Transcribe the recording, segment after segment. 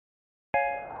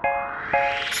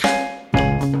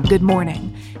Good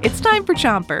morning. It's time for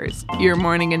Chompers, your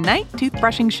morning and night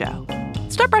toothbrushing show.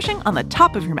 Start brushing on the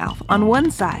top of your mouth on one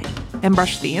side and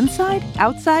brush the inside,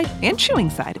 outside, and chewing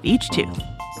side of each tooth.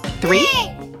 3,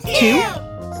 2,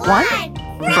 1,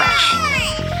 brush.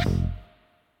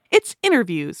 It's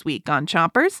Interviews Week on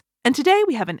Chompers, and today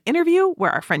we have an interview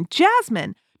where our friend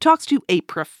Jasmine talks to a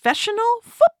professional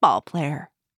football player.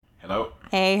 Hello.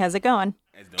 Hey, how's it going?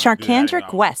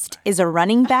 Charcandrick West is a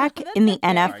running back in the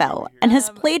NFL and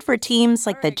has played for teams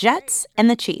like the Jets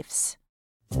and the Chiefs.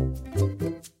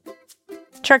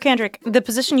 Charcandrick, the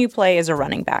position you play is a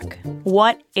running back.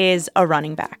 What is a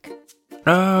running back?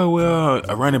 Well,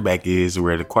 a running back is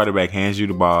where the quarterback hands you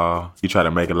the ball. You try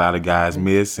to make a lot of guys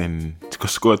miss and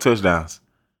score touchdowns.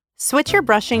 Switch your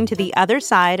brushing to the other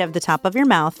side of the top of your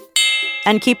mouth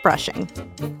and keep brushing.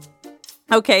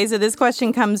 Okay, so this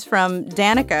question comes from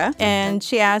Danica, and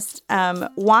she asked,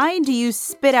 why do you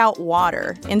spit out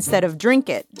water instead of drink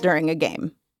it during a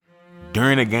game?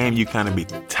 During a game, you kind of be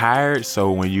tired, so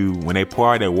when they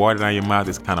pour that water down your mouth,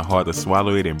 it's kind of hard to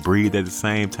swallow it and breathe at the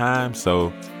same time,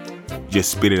 so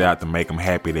just spit it out to make them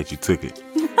happy that you took it.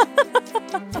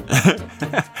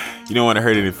 You don't want to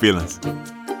hurt any feelings.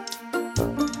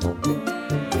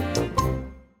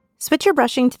 Switch your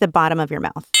brushing to the bottom of your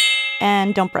mouth.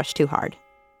 And don't brush too hard.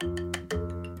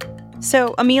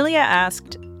 So Amelia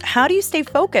asked, how do you stay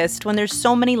focused when there's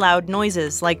so many loud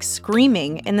noises like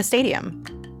screaming in the stadium?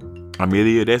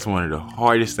 Amelia, that's one of the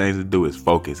hardest things to do is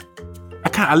focus.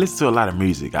 I listen to a lot of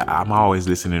music. I'm always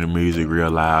listening to music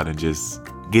real loud and just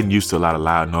getting used to a lot of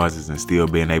loud noises and still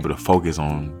being able to focus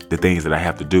on the things that I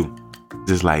have to do.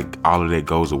 Just like all of that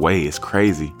goes away. It's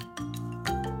crazy.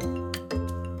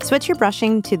 Switch your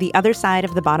brushing to the other side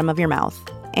of the bottom of your mouth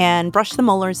and brush the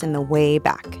molars in the way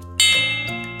back.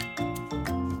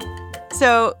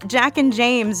 So Jack and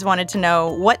James wanted to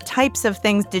know, what types of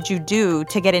things did you do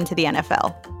to get into the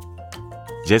NFL?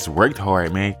 Just worked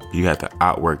hard, man. You have to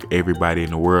outwork everybody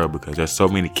in the world because there's so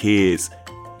many kids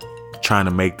trying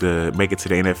to make it to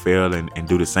the NFL and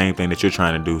do the same thing that you're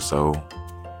trying to do. So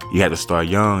you have to start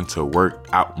young to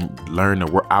learn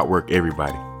to outwork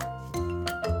everybody.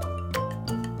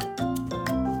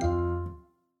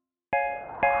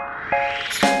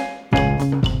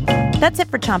 That's it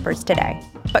for Chompers today.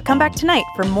 But come back tonight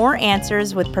for more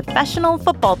answers with professional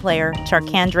football player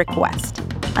Charcandrick West.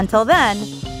 Until then,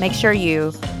 make sure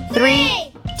you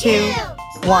 3, 2,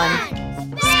 1,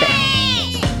 spit.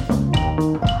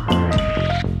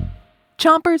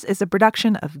 Chompers is a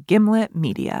production of Gimlet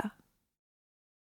Media.